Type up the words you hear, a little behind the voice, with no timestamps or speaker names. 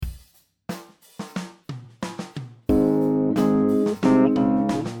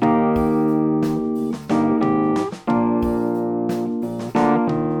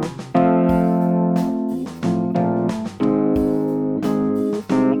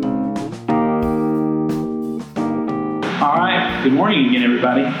Good morning again,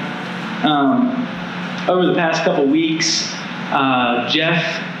 everybody. Over the past couple weeks,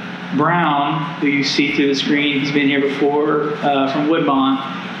 Jeff Brown, who you see through the screen, he's been here before, from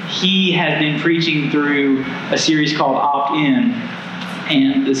Woodmont, he has been preaching through a series called Opt-In.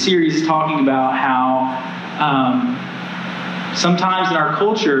 And the series is talking about how sometimes in our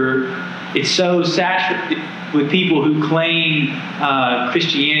culture, it's so saturated with people who claim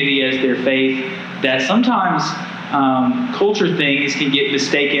Christianity as their faith that sometimes culture things can get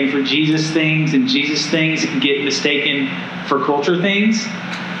mistaken for Jesus things, and Jesus things can get mistaken for culture things.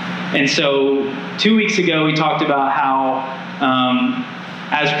 And so 2 weeks ago, we talked about how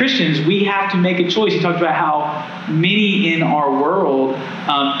as Christians, we have to make a choice. We talked about how many in our world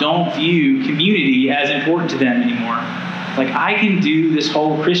don't view community as important to them anymore. Like, I can do this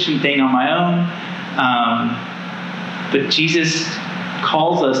whole Christian thing on my own, but Jesus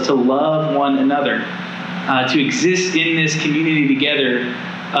calls us to love one another, to exist in this community together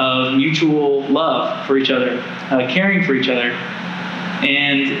of mutual love for each other, caring for each other.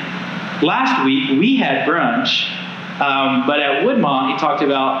 And last week, we had brunch, but at Woodmont, he talked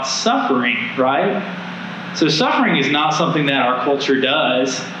about suffering, right? So suffering is not something that our culture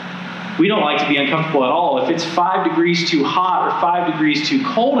does. We don't like to be uncomfortable at all. If it's 5 degrees too hot or 5 degrees too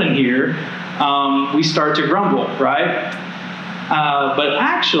cold in here, we start to grumble, right? But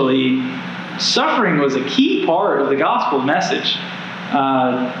actually, suffering was a key part of the gospel message.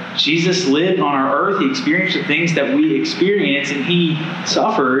 Jesus lived on our earth. He experienced the things that we experience, and he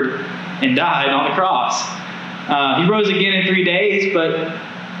suffered and died on the cross. He rose again in 3 days, but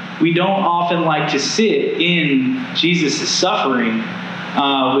we don't often like to sit in Jesus' suffering,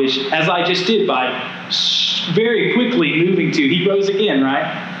 which, as I just did by very quickly moving to, he rose again, right?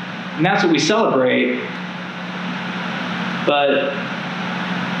 And that's what we celebrate. But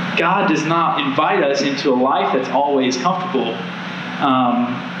God does not invite us into a life that's always comfortable.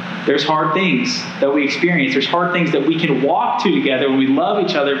 There's hard things that we experience. There's hard things that we can walk to together when we love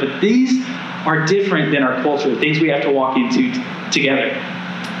each other, but these are different than our culture, things we have to walk into together.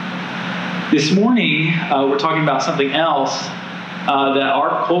 This morning, we're talking about something else that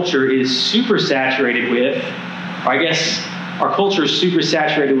our culture is super saturated with, or I guess our culture is super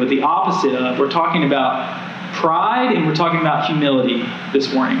saturated with the opposite of. We're talking about pride, and we're talking about humility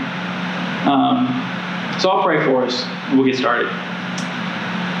this morning. So I'll pray for us, and we'll get started.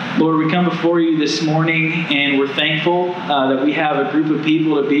 Lord, we come before you this morning, and we're thankful that we have a group of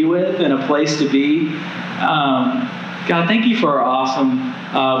people to be with and a place to be. God, thank you for our awesome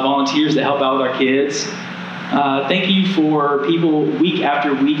volunteers that help out with our kids. Thank you for people week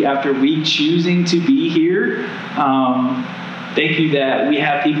after week after week choosing to be here. Thank you that we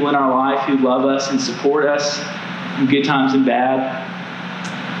have people in our life who love us and support us in good times and bad.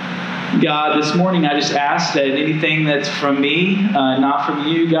 God, this morning I just ask that anything that's from me, not from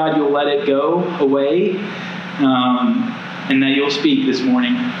you, God, you'll let it go away, and that you'll speak this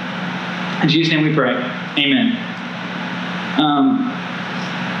morning. In Jesus' name we pray. Amen.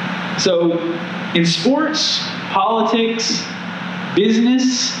 So in sports, politics,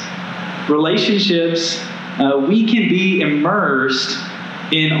 business, relationships, we can be immersed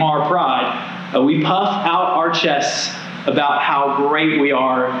in our pride. We puff out our chests about how great we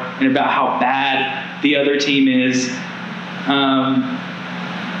are and about how bad the other team is.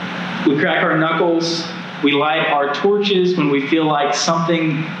 We crack our knuckles. We light our torches when we feel like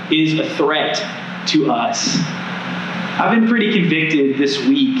something is a threat to us. I've been pretty convicted this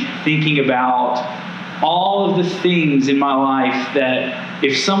week thinking about all of the things in my life that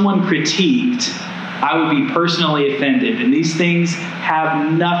if someone critiqued, I would be personally offended. And these things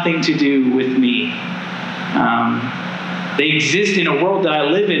have nothing to do with me. They exist in a world that I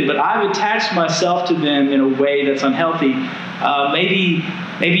live in, but I've attached myself to them in a way that's unhealthy. Maybe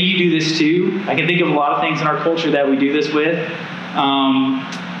you do this too. I can think of a lot of things in our culture that we do this with.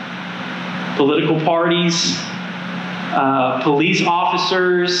 Political parties, police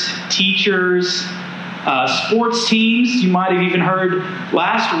officers, teachers, sports teams. You might have even heard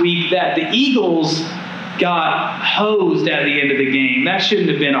last week that the Eagles got hosed at the end of the game. That shouldn't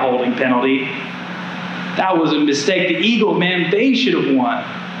have been a holding penalty. That was a mistake. The Eagles, man, they should have won.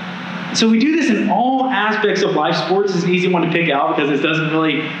 So we do this in all aspects of life. Sports is an easy one to pick out because it doesn't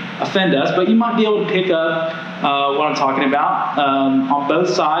really offend us, but you might be able to pick up what I'm talking about on both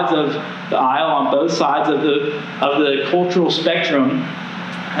sides of the aisle, on both sides of the cultural spectrum.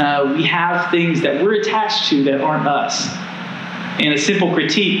 We have things that we're attached to that aren't us. And a simple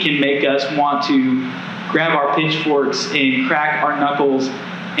critique can make us want to grab our pitchforks and crack our knuckles,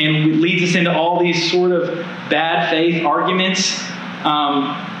 and it leads us into all these sort of bad faith arguments.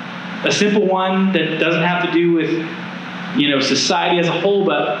 A simple one that doesn't have to do with society as a whole,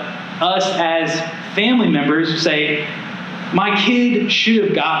 but us as family members who say, my kid should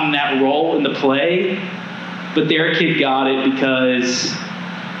have gotten that role in the play, but their kid got it because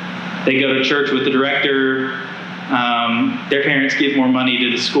they go to church with the director, their parents give more money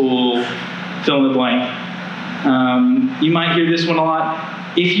to the school, fill in the blank. You might hear this one a lot.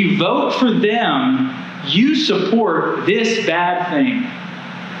 If you vote for them, you support this bad thing.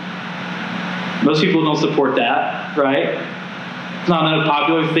 Most people don't support that, right? It's not a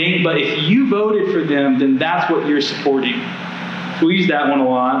popular thing, but if you voted for them, then that's what you're supporting. We use that one a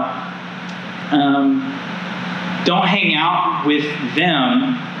lot. Don't hang out with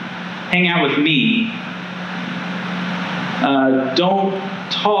them. Hang out with me. Don't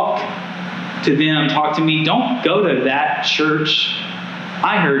talk to them. Talk to me. Don't go to that church.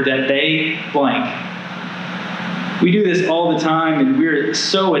 I heard that they blank. We do this all the time, and we're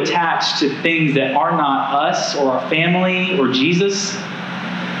so attached to things that are not us or our family or Jesus.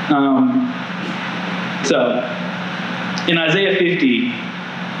 So, in Isaiah 50,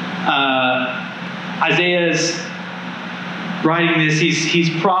 Isaiah's writing this. He's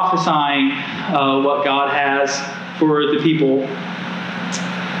prophesying what God has for the people.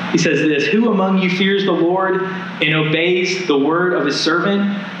 He says this, "Who among you fears the Lord and obeys the word of his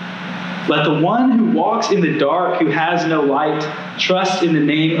servant? Let the one who walks in the dark, who has no light, trust in the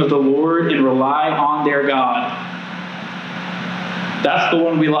name of the Lord and rely on their God." That's the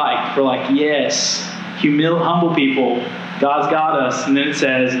one we like. We're like, yes, humble people. God's got us. And then it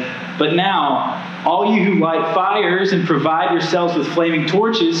says, "But now, all you who light fires and provide yourselves with flaming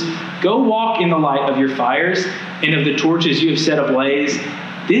torches, go walk in the light of your fires and of the torches you have set ablaze.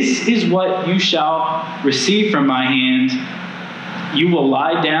 This is what you shall receive from my hand. You will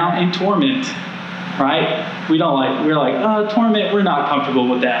lie down in torment." Right? We're like, torment, we're not comfortable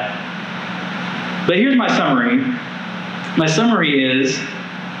with that. But here's my summary. My summary is,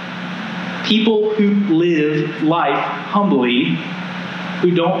 people who live life humbly,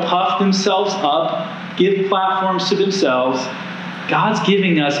 who don't puff themselves up, give platforms to themselves, God's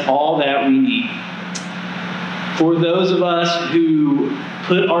giving us all that we need. For those of us who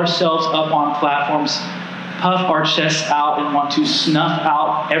put ourselves up on platforms, puff our chests out and want to snuff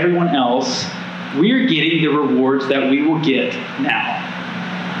out everyone else, we're getting the rewards that we will get now.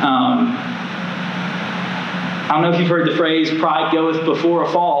 I don't know if you've heard the phrase, pride goeth before a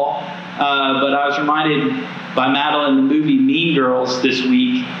fall, but I was reminded by Madeline in the movie Mean Girls this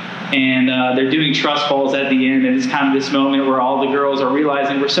week, and they're doing trust falls at the end, and it's kind of this moment where all the girls are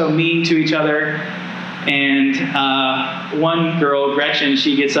realizing we're so mean to each other. And one girl, Gretchen,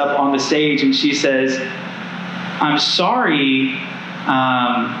 she gets up on the stage and she says, "I'm sorry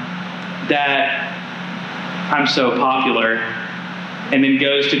that I'm so popular," and then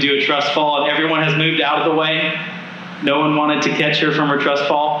goes to do a trust fall, and everyone has moved out of the way. No one wanted to catch her from her trust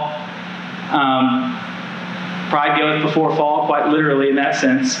fall. Pride goeth before fall, quite literally in that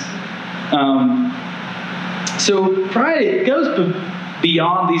sense. So pride goes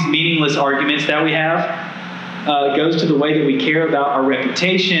beyond these meaningless arguments that we have. It goes to the way that we care about our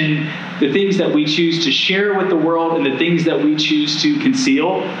reputation, the things that we choose to share with the world, and the things that we choose to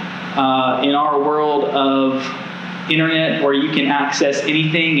conceal. In our world of internet, where you can access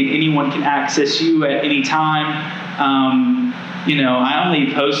anything and anyone can access you at any time. I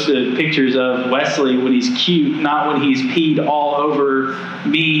only posted pictures of Wesley when he's cute, not when he's peed all over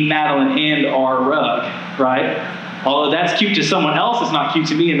me, Madeline, and our rug, right? Although that's cute to someone else, it's not cute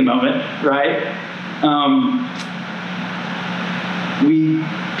to me in the moment, right? We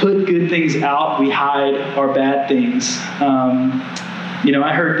put good things out, we hide our bad things.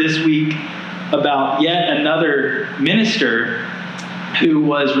 I heard this week about yet another minister who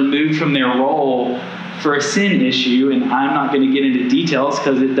was removed from their role for a sin issue, and I'm not going to get into details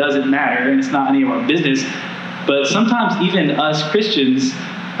because it doesn't matter and it's not any of our business. But sometimes even us Christians,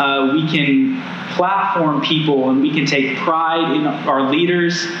 we can platform people and we can take pride in our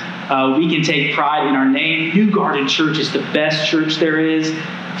leaders. We can take pride in our name. New Garden Church is the best church there is.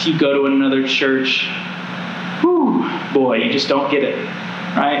 If you go to another church, you just don't get it,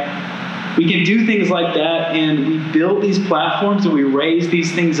 right? We can do things like that, and we build these platforms and we raise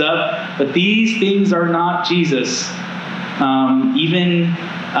these things up, but these things are not Jesus. Even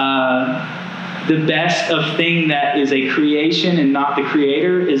the best of thing that is a creation and not the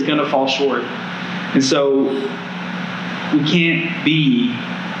creator is going to fall short. And so we can't be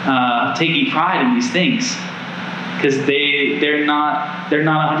taking pride in these things because they're not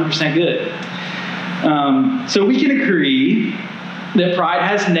 100% good. So we can agree that pride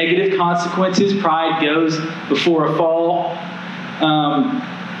has negative consequences. Pride goes before a fall.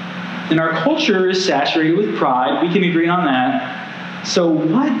 And our culture is saturated with pride. We can agree on that. So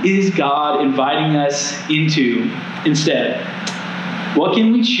what is God inviting us into instead? What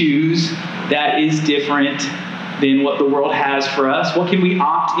can we choose that is different than what the world has for us? What can we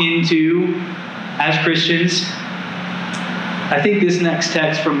opt into as Christians? I think this next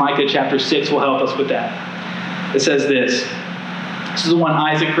text from Micah chapter 6 will help us with that. It says this. This is the one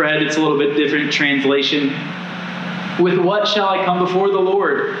Isaac read. It's a little bit different translation. With what shall I come before the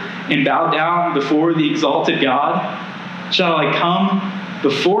Lord and bow down before the exalted God? Shall I come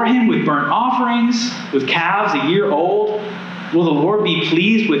before him with burnt offerings, with calves a year old? Will the Lord be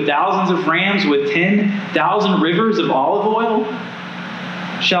pleased with thousands of rams, with 10,000 rivers of olive oil?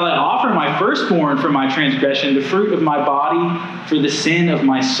 Shall I offer my firstborn for my transgression, the fruit of my body for the sin of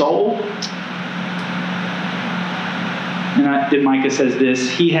my soul? And then Micah says this,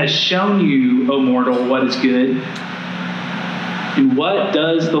 He has shown you, O mortal, what is good. And what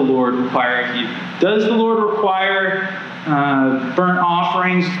does the Lord require of you? Does the Lord require burnt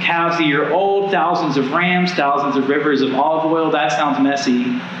offerings, calves a year old, thousands of rams, thousands of rivers of olive oil? That sounds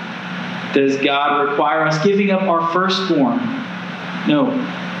messy. Does God require us giving up our firstborn? No.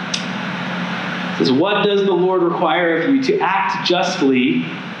 It says, what does the Lord require of you? To act justly,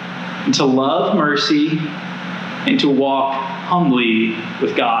 and to love mercy, and to walk humbly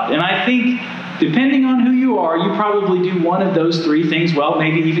with God. And I think, depending on who you are, you probably do one of those three things well,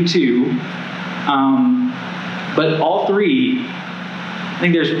 maybe even two. But all three, I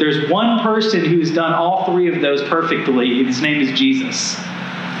think there's one person who's done all three of those perfectly. His name is Jesus.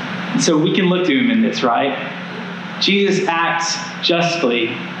 And so we can look to him in this, right? Jesus acts justly.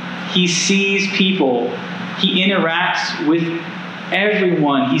 He sees people. He interacts with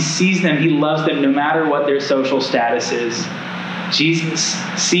everyone. He sees them. He loves them no matter what their social status is. Jesus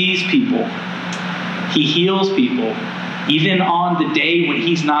sees people. He heals people, even on the day when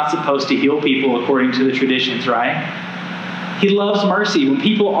he's not supposed to heal people according to the traditions, right? He loves mercy. When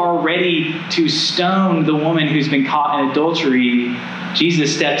people are ready to stone the woman who's been caught in adultery,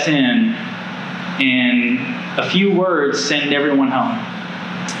 Jesus steps in and a few words send everyone home.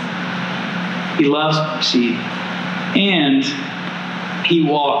 He loves mercy. And he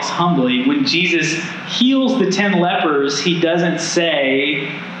walks humbly. When Jesus heals the 10 lepers, he doesn't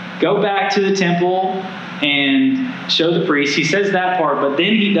say, go back to the temple and show the priest. He says that part, but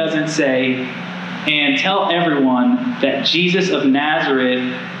then he doesn't say, and tell everyone that Jesus of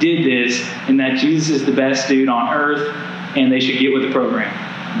Nazareth did this and that Jesus is the best dude on earth and they should get with the program.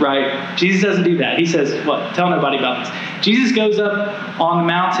 Right? Jesus doesn't do that. He says, what? Tell nobody about this. Jesus goes up on the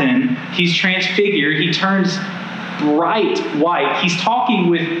mountain. He's transfigured. He turns bright white. He's talking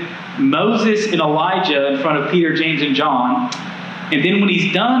with Moses and Elijah in front of Peter, James, and John. And then when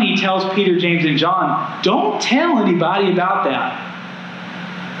he's done, he tells Peter, James, and John, don't tell anybody about that.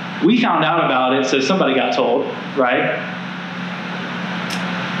 We found out about it, so somebody got told, right?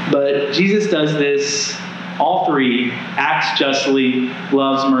 But Jesus does this, all three, acts justly,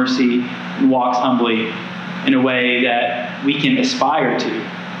 loves mercy, and walks humbly in a way that we can aspire to.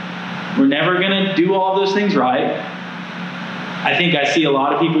 We're never going to do all those things right. I think I see a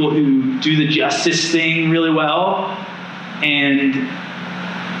lot of people who do the justice thing really well, and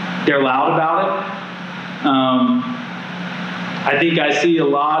they're loud about it. I think I see a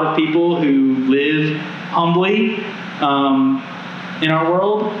lot of people who live humbly in our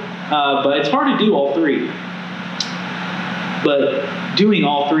world, but it's hard to do all three. But doing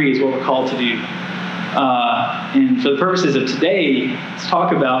all three is what we're called to do. And for the purposes of today, let's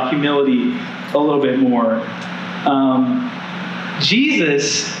talk about humility a little bit more.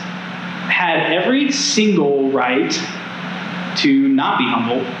 Jesus had every single right to not be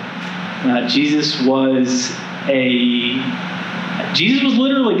humble. Jesus was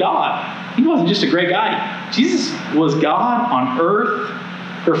literally God. He wasn't just a great guy. Jesus was God on earth,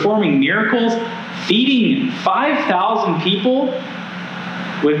 performing miracles, feeding 5,000 people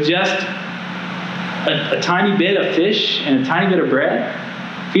with just a tiny bit of fish and a tiny bit of bread.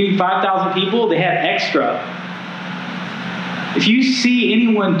 Feeding 5,000 people, they had extra. If you see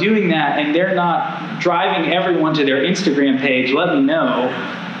anyone doing that and they're not driving everyone to their Instagram page, let me know.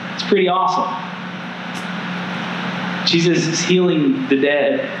 It's pretty awesome. Jesus is healing the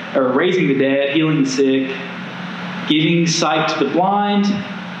dead, or raising the dead, healing the sick, giving sight to the blind,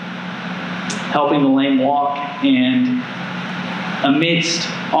 helping the lame walk, and amidst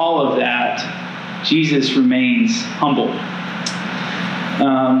all of that, Jesus remains humble.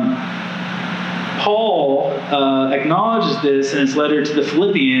 Paul acknowledges this in his letter to the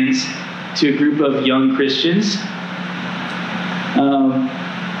Philippians, to a group of young Christians.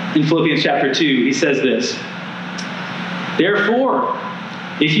 In Philippians chapter 2, he says this, "Therefore,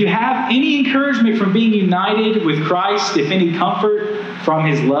 If you have any encouragement from being united with Christ, if any comfort from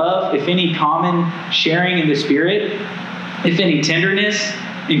his love, if any common sharing in the Spirit, if any tenderness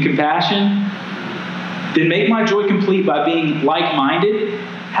and compassion, then make my joy complete by being like-minded,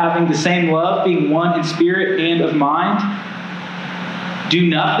 having the same love, being one in spirit and of mind. Do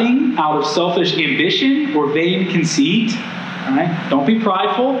nothing out of selfish ambition or vain conceit. All right? Don't be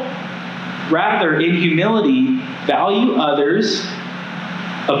prideful. Rather, in humility, value others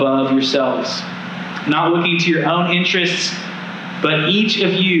above yourselves, not looking to your own interests, but each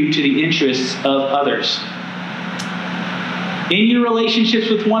of you to the interests of others. In your relationships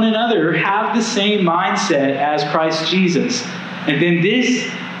with one another, have the same mindset as Christ Jesus. And then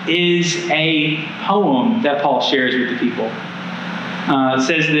this is a poem that Paul shares with the people. It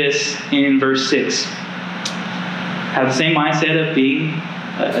says this in verse 6. Have the same mindset of being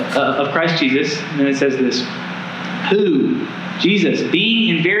of Christ Jesus. And then it says this. Who, Jesus,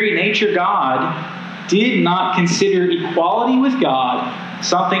 being in very nature God, did not consider equality with God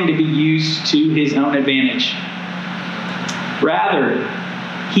something to be used to his own advantage. Rather,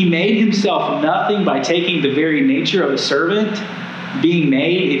 he made himself nothing by taking the very nature of a servant, being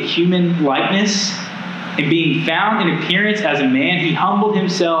made in human likeness, and being found in appearance as a man, he humbled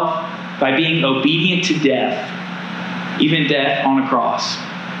himself by being obedient to death, even death on a cross.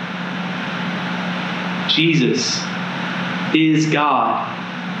 Jesus is God,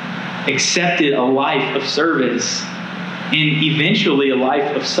 accepted a life of service and eventually a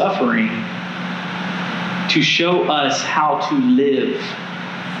life of suffering to show us how to live.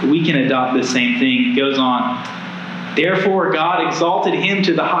 We can adopt the same thing. It goes on. Therefore, God exalted him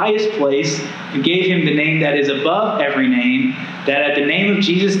to the highest place and gave him the name that is above every name, that at the name of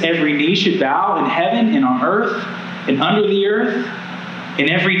Jesus every knee should bow in heaven and on earth and under the earth, and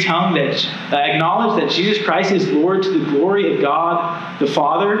every tongue that acknowledge that Jesus Christ is Lord, to the glory of God the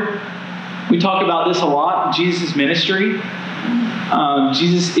Father. We talk about this a lot in Jesus' ministry.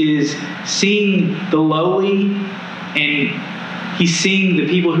 Jesus is seeing the lowly, and he's seeing the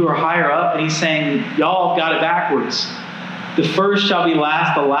people who are higher up, and he's saying, y'all have got it backwards. The first shall be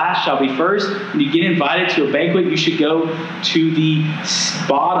last, the last shall be first. When you get invited to a banquet, you should go to the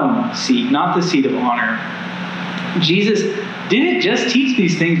bottom seat, not the seat of honor. Jesus didn't just teach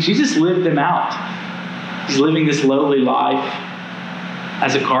these things, Jesus lived them out. He's living this lowly life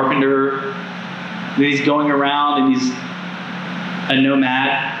as a carpenter. And he's going around and he's a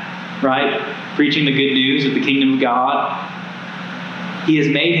nomad, right? Preaching the good news of the kingdom of God. He has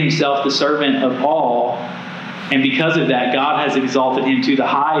made himself the servant of all, and because of that, God has exalted him to the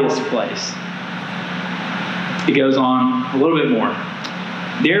highest place. It goes on a little bit more.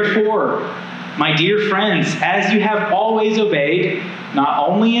 Therefore, my dear friends, as you have always obeyed, not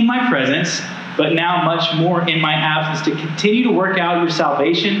only in my presence, but now much more in my absence, to continue to work out your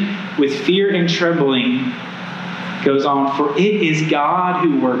salvation with fear and trembling. Goes on, for it is God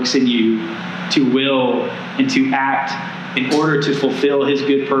who works in you to will and to act in order to fulfill his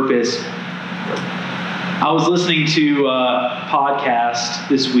good purpose. I was listening to a podcast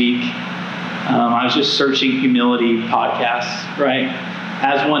this week. I was just searching humility podcasts, right?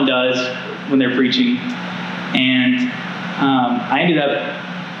 As one does when they're preaching. And I ended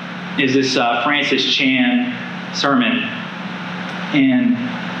up, is this Francis Chan sermon. And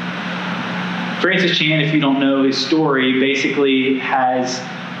Francis Chan, if you don't know his story, basically has,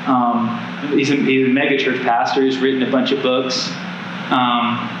 he's a megachurch pastor. He's written a bunch of books.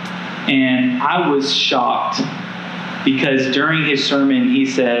 And I was shocked because during his sermon, he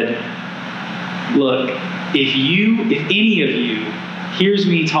said, look, if any of you hears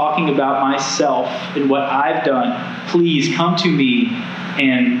me talking about myself and what I've done, please come to me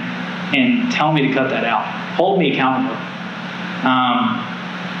and tell me to cut that out. Hold me accountable.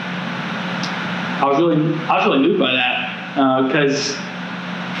 I was really moved by that because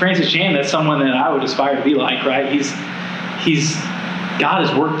Francis Chan, that's someone that I would aspire to be like, right? He's God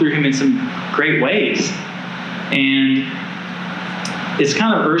has worked through him in some great ways, and it's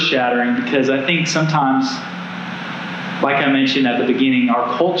kind of earth-shattering because I think sometimes, like I mentioned at the beginning,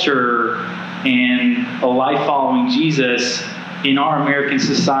 our culture and a life following Jesus in our American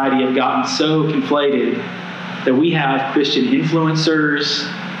society have gotten so conflated that we have Christian influencers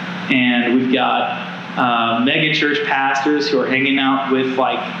and we've got mega church pastors who are hanging out with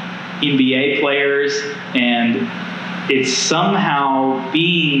like NBA players, and it's somehow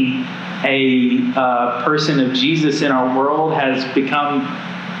being a person of Jesus in our world has become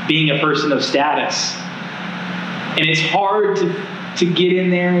being a person of status. And it's hard to get in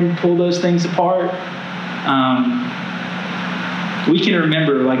there and pull those things apart. We can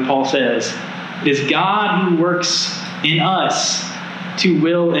remember, like Paul says, it is God who works in us to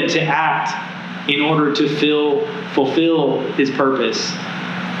will and to act in order to fulfill his purpose.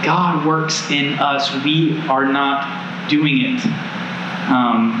 God works in us. We are not doing it.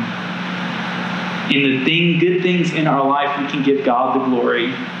 In the good things in our life, we can give God the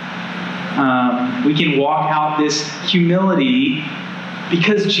glory. We can walk out this humility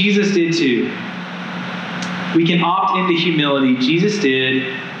because Jesus did too. We can opt into humility. Jesus did,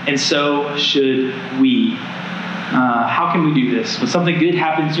 and so should we. How can we do this? When something good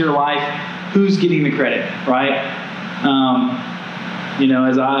happens in your life, who's getting the credit, right?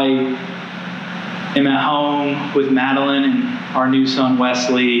 As I am at home with Madeline and our new son,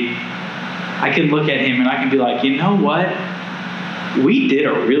 Wesley, I can look at him and I can be like, you know what? We did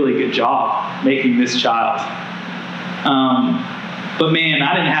a really good job making this child. But man,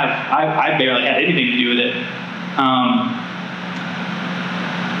 I barely had anything to do with it.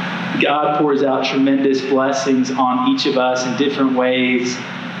 God pours out tremendous blessings on each of us in different ways,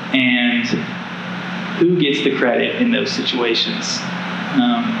 and who gets the credit in those situations?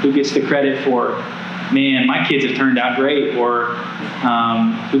 Who gets the credit for, man, my kids have turned out great, or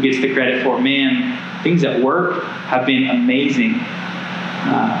who gets the credit for, man, things at work have been amazing?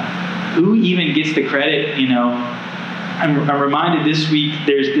 Who even gets the credit? I'm reminded this week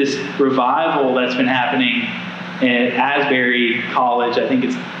there's this revival that's been happening at Asbury College. I think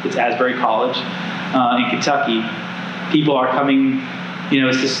it's Asbury College in Kentucky. People are coming.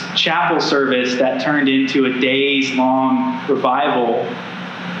 It's this chapel service that turned into a days-long revival.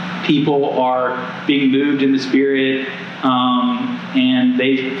 People are being moved in the Spirit, and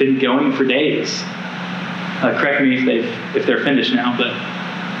they've been going for days. Correct me if they're finished now, but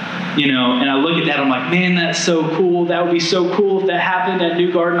and I look at that, I'm like, man, that's so cool. That would be so cool if that happened at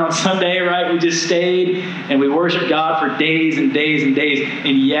New Garden on Sunday, right? We just stayed and we worshiped God for days and days and days,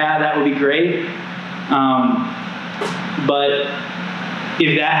 and yeah, that would be great. But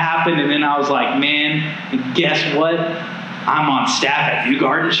if that happened and then I was like, man, guess what? I'm on staff at New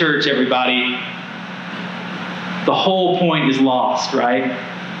Garden Church, everybody. The whole point is lost, right?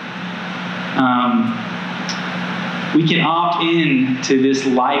 We can opt in to this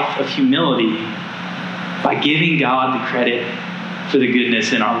life of humility by giving God the credit for the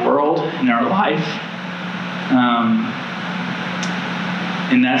goodness in our world, in our life.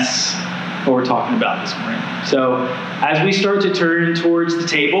 And that's what we're talking about this morning. So as we start to turn towards the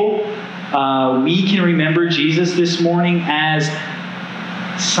table, we can remember Jesus this morning as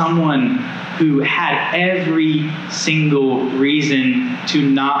someone who had every single reason to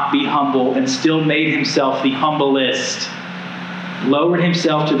not be humble and still made himself the humblest, lowered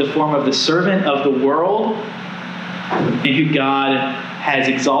himself to the form of the servant of the world, and who God has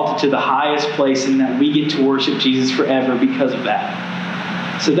exalted to the highest place, and that we get to worship Jesus forever because of that.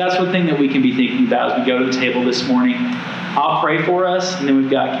 So that's one thing that we can be thinking about as we go to the table this morning. I'll pray for us, and then we've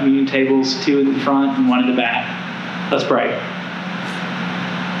got communion tables, 2 in the front and 1 in the back. Let's pray.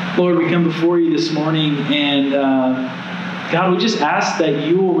 Lord, we come before you this morning, and God, we just ask that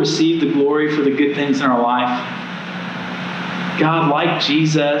you will receive the glory for the good things in our life. God, like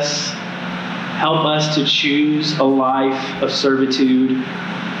Jesus, help us to choose a life of servitude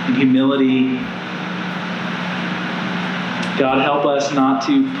and humility. God, help us not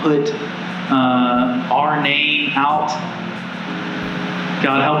to put our name out.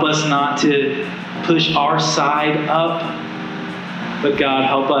 God, help us not to push our side up. But God,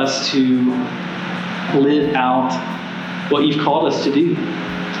 help us to live out what you've called us to do.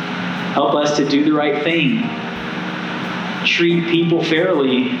 Help us to do the right thing. Treat people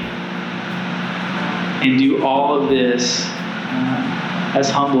fairly. And do all of this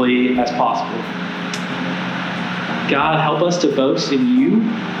as humbly as possible. God, help us to boast in you,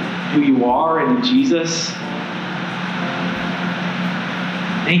 who you are, and in Jesus.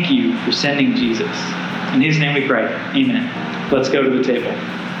 Thank you for sending Jesus. In his name we pray. Amen. Let's go to the table.